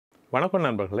வணக்கம்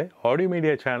நண்பர்களே, audio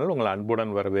media channel உங்களை அன்புடன்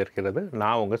வரவேற்கிறது.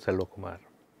 நான் உங்கள் செல்வகுமார்.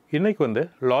 இன்றைக்கி வந்து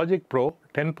லாஜிக் ப்ரோ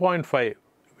 10.5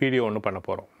 வீடியோ ஒன்று பண்ண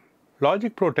போகிறோம்.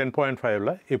 லாஜிக் ப்ரோ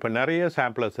 10.5ல் இப்போ நிறைய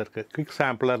சாம்பிளர்ஸ் இருக்குது. குவிக்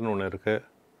சாம்பிளர்னு ஒன்று இருக்குது.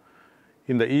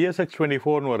 இந்த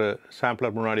ESX24னு ஒரு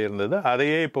சாம்பிளர் முன்னாடி இருந்தது.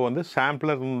 அதையே இப்போ வந்து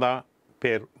சாம்பிளர்னு தான்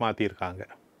பேர் மாற்றியிருக்காங்க.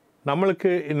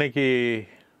 நம்மளுக்கு இன்றைக்கி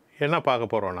என்ன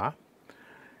பார்க்க போகிறோன்னா,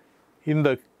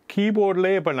 இந்த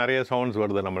கீபோர்ட்லேயே இப்போ நிறைய சவுண்ட்ஸ்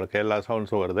வருது. நம்மளுக்கு எல்லா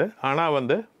சவுண்ட்ஸும் வருது. ஆனால்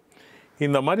வந்து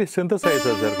இந்த மாதிரி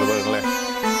சிந்தசைசர்ஸ் இருக்குது பாருங்களேன்.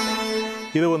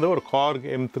 இது வந்து ஒரு கார்க்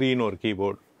M3ன்னு ஒரு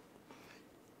கீபோர்டு.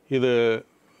 இது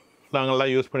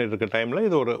நாங்கள்லாம் யூஸ் பண்ணிகிட்டு இருக்க டைமில்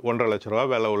இது ஒரு 1.5 லட்ச ரூபா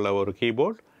விலை உள்ள ஒரு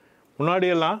கீபோர்ட்.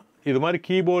 முன்னாடியெல்லாம் இது மாதிரி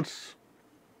கீபோர்ட்ஸ்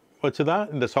வச்சு தான்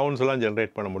இந்த சவுண்ட்ஸ்லாம்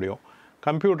ஜென்ரேட் பண்ண முடியும்.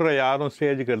 கம்ப்யூட்டரை யாரும்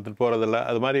ஸ்டேஜுக்கு எடுத்துகிட்டு போகிறதில்ல.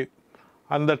 அது மாதிரி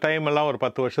அந்த டைமெல்லாம் ஒரு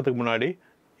 10 வருஷத்துக்கு முன்னாடி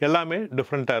எல்லாமே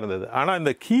டிஃப்ரெண்ட்டாக இருந்தது. ஆனால்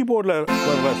இந்த கீபோர்டில்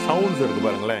வர்ற சவுண்ட்ஸ் இருக்குது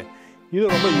பாருங்களேன், இது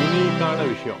ரொம்ப யூனிக்கான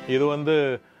விஷயம். இது வந்து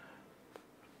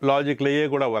லாஜிக்லேயே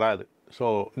கூட வராது. ஸோ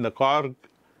இந்த கார்க்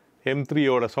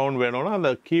M3யோட சவுண்ட் வேணும்னா அந்த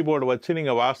கீபோர்டு வச்சு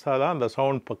நீங்கள் வாசித்தா தான் அந்த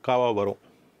சவுண்ட் பக்காவாக வரும்.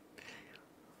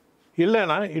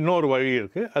 இல்லைன்னா இன்னொரு வழி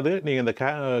இருக்குது. அது நீங்கள் இந்த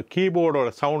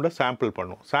கீபோர்டோட சவுண்டை சாம்பிள்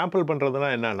பண்ணும். சாம்பிள் பண்ணுறதுனா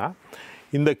என்னென்னா,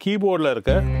 இந்த கீபோர்டில்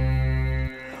இருக்க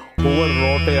ஒவ்வொரு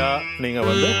நோட்டையாக நீங்கள்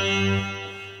வந்து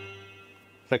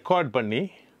ரெக்கார்ட் பண்ணி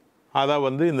அதை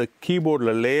வந்து இந்த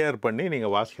கீபோர்டில் லேயர் பண்ணி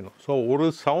நீங்கள் வாசிக்கணும். ஸோ ஒரு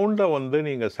சவுண்டை வந்து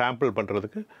நீங்கள் சாம்பிள்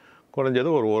பண்ணுறதுக்கு குறைஞ்சது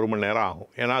ஒரு மணி நேரம்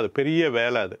ஆகும். ஏன்னா அது பெரிய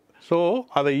வேலை அது. ஸோ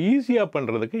அதை ஈஸியாக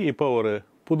பண்ணுறதுக்கு இப்போ ஒரு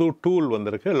புது டூல்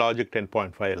வந்திருக்கு லாஜிக்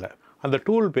 10.5ல். அந்த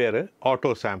டூல் பேர்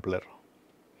AutoSampler.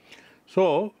 ஸோ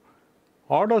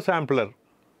AutoSampler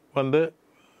வந்து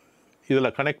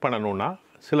இதில் கனெக்ட் பண்ணணுன்னா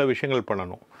சில விஷயங்கள்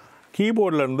பண்ணணும்.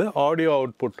 கீபோர்ட்லேருந்து ஆடியோ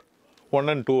அவுட்புட் 1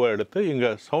 and 2 எடுத்து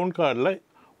இங்கே சவுண்ட் கார்டில்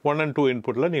 1 and 2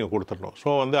 இன்புட்டில் நீங்கள் கொடுத்துடணும். ஸோ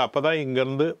வந்து அப்போ தான்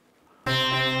இங்கேருந்து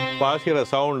வாசிக்கிற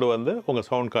சவுண்டு வந்து உங்கள்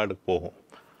சவுண்ட் கார்டுக்கு போகும்.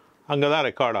 அங்கே தான்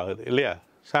ரெக்கார்ட் ஆகுது இல்லையா?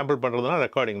 சாம்பிள் பண்ணுறதுனா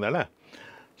ரெக்கார்டிங் தானே.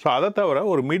 ஸோ அதை தவிர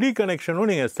ஒரு மிடி கனெக்ஷனும்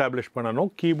நீங்கள் எஸ்டாப்ளிஷ் பண்ணணும்.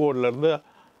 கீபோர்ட்லேருந்து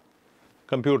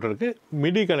கம்ப்யூட்டருக்கு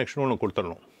மிடி கனெக்ஷனும் ஒன்று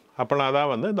கொடுத்துடணும். அப்படின்னா தான்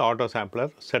வந்து இந்த AutoSampler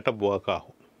செட்டப் ஒர்க்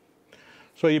ஆகும்.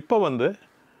 ஸோ இப்போ வந்து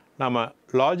நம்ம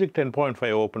லாஜிக்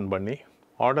 10.5 ஓப்பன் பண்ணி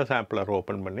AutoSampler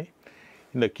ஓப்பன் பண்ணி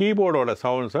இந்த கீபோர்டோட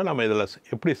சவுண்ட்ஸை நம்ம இதில்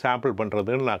எப்படி சாம்பிள்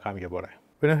பண்ணுறதுன்னு நான் காமிக்க போகிறேன்.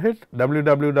 When you hit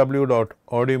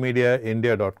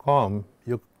www.audiomediaindia.com,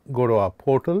 you go to our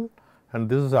portal, and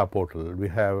this is our portal. We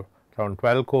have around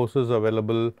 12 courses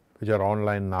available which are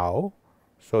online now.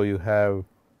 So you have a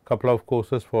couple of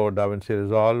courses for DaVinci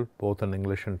Resolve, both in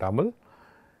English and Tamil.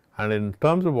 And in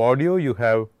terms of audio, you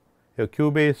have your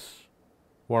Cubase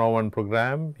 101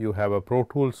 program, you have a Pro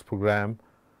Tools program,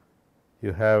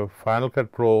 you have Final Cut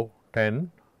Pro 10,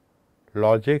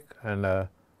 Logic, and a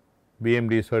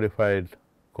BMD certified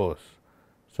course.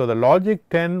 So the Logic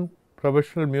 10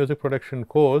 professional music production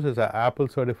course is an Apple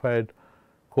certified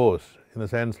course, in the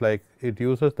sense like it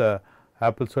uses the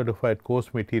Apple certified course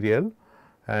material,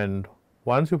 and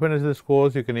once you finish this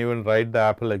course you can even write the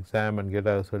Apple exam and get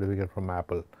a certificate from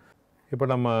Apple. இப்போ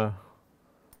நம்ம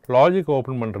logic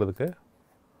open பண்ணுறதுக்கு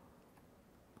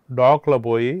டாக்கில்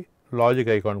போய்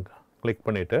logic icon click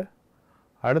பண்ணிவிட்டு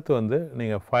அடுத்து வந்து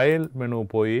நீங்கள் file menu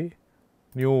போய்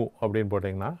நியூ அப்படின்னு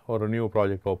போட்டிங்கன்னா ஒரு நியூ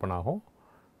ப்ராஜெக்ட் ஓப்பன் ஆகும்.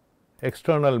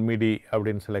 எக்ஸ்டர்னல் மிடி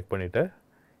அப்படின்னு செலக்ட் பண்ணிவிட்டு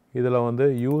இதில் வந்து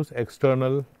யூஸ்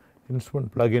எக்ஸ்டர்னல் இன்ஸ்ட்ருமெண்ட்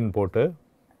ப்ளகின் போட்டு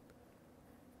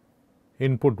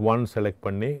இன்புட் 1 செலக்ட்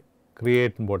பண்ணி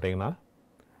க்ரியேட்னு போட்டிங்கன்னா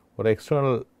ஒரு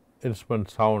எக்ஸ்டர்னல் இன்ஸ்ட்ருமெண்ட்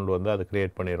சவுண்ட் வந்து அது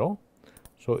க்ரியேட் பண்ணிடும்.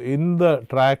 ஸோ இந்த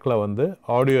ட்ராக்கில் வந்து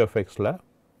ஆடியோ எஃபெக்ட்ஸில்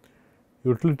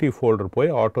யூட்டிலிட்டி ஃபோல்டர் போய்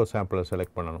AutoSampler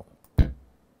செலக்ட் பண்ணணும்.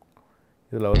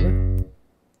 இதில் வந்து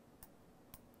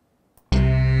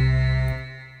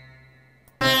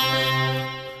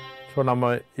ஸோ நம்ம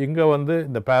இங்கே வந்து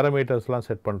இந்த பேராமீட்டர்ஸ்லாம்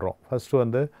செட் பண்ணுறோம். ஃபஸ்ட்டு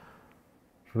வந்து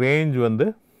ரேஞ்ச் வந்து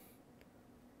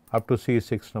அப் டு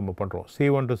C6 நம்ம பண்ணுறோம்.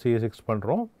 C1 to C6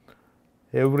 பண்ணுறோம்.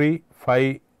 எவ்ரி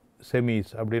 5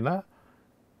 செமிஸ் அப்படின்னா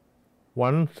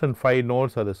 1 and 5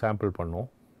 நோட்ஸ் அது சாம்பிள் பண்ணும்.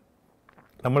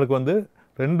 நம்மளுக்கு வந்து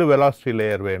 2 வெலாசிட்டி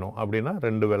லேயர் வேணும் அப்படின்னா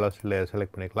 2 வெலாசிட்டி லேயர்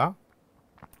செலக்ட் பண்ணிக்கலாம்.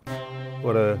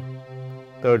 ஒரு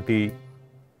 30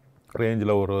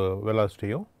 ரேஞ்சில் ஒரு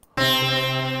வெலாசிட்டியும்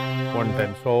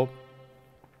 110. ஸோ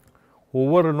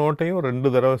ஒவ்வொரு நோட்டையும் 2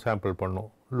 தடவை சாம்பிள் பண்ணும்.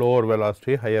 லோவர்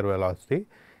வெலாசிட்டி, ஹையர் வெலாசிட்டி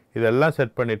இதெல்லாம்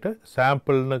செட் பண்ணிவிட்டு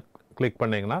சாம்பிள்னு கிளிக்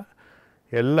பண்ணிங்கன்னா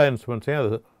எல்லா இன்ஸ்ட்ருமெண்ட்ஸையும்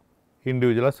அது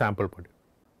இண்டிவிஜுவலாக சாம்பிள் பண்ணி.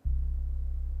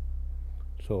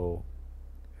 So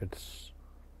it's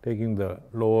taking the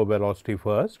lower velocity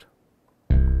first,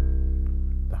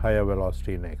 the higher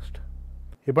velocity next.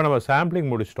 இப்போ நம்ம சாம்பிளிங்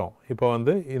முடிச்சிட்டோம். இப்போ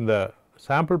வந்து இந்த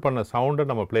சாம்பிள் பண்ண சவுண்டை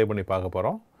நம்ம ப்ளே பண்ணி பார்க்க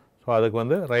போகிறோம். ஸோ அதுக்கு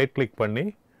வந்து ரைட் கிளிக் பண்ணி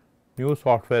நியூ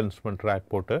சாஃப்ட்வேர் இன்ஸ்ட்ருமெண்ட் ட்ராக்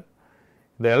போட்டு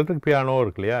இந்த எலக்ட்ரிக் பியானோ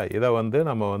இருக்கு இல்லையா, இதை வந்து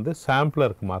நம்ம வந்து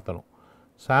சாம்பிளருக்கு மாற்றணும்.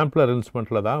 சாம்பிளர்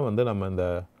இன்ஸ்ட்ருமெண்ட்டில் தான் வந்து நம்ம இந்த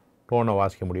டோனை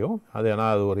வாசிக்க முடியும். அது ஏன்னா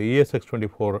அது ஒரு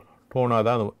ESX24 டோனாக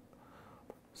தான்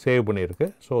சேவ் பண்ணியிருக்கு.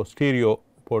 ஸோ ஸ்டீரியோ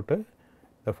போட்டு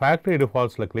இந்த ஃபேக்ட்ரி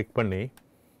டிஃபால்ட்ஸில் கிளிக் பண்ணி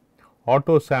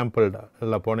ஆட்டோ சாம்பிள்டு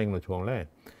இதில் போனீங்கன்னு வச்சுக்கோங்களேன்,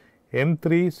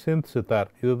 M3 சிந்த்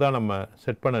சித்தார் இதுதான் நம்ம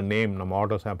செட் பண்ண நேம் நம்ம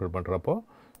ஆட்டோ சாம்பிள் பண்ணுறப்போ.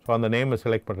 ஸோ அந்த நேமை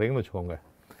செலக்ட் பண்ணுறீங்கன்னு வச்சுக்கோங்க.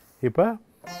 இப்போ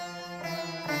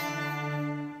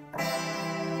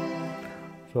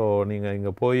ஸோ நீங்கள்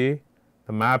இங்கே போய்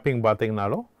இந்த மேப்பிங்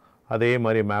பார்த்தீங்கனாலும் அதே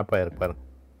மாதிரி மேப் ஆகிருப்பாரு.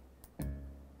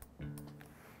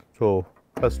 ஸோ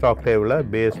ஃபஸ்ட் ஆக்டேவில்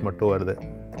பேஸ் மட்டும் வருது.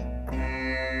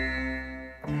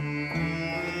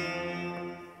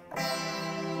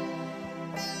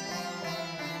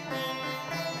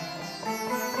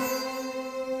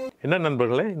 என்ன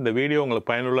நண்பர்களே, இந்த வீடியோ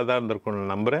உங்களுக்கு பயனுள்ளதாக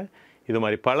இருந்திருக்கும்னு நம்புகிறேன். இது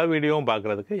மாதிரி பல வீடியோவும்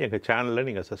பார்க்குறதுக்கு எங்கள் சேனலில்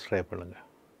நீங்கள் சப்ஸ்கிரைப் பண்ணுங்கள்.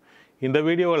 இந்த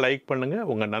வீடியோவை லைக் பண்ணுங்கள்,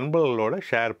 உங்கள் நண்பர்களோட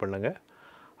ஷேர் பண்ணுங்கள்.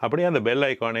 அப்படியே அந்த பெல்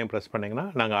ஐக்கானையும் ப்ரெஸ் பண்ணிங்கன்னா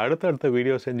நாங்கள் அடுத்தடுத்த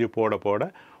வீடியோ செஞ்சு போட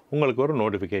உங்களுக்கு ஒரு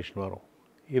நோட்டிஃபிகேஷன் வரும்.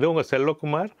 இது உங்கள்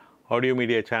செல்வகுமார் ஆடியோ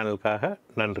மீடியா சேனலுக்காக.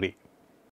 நன்றி.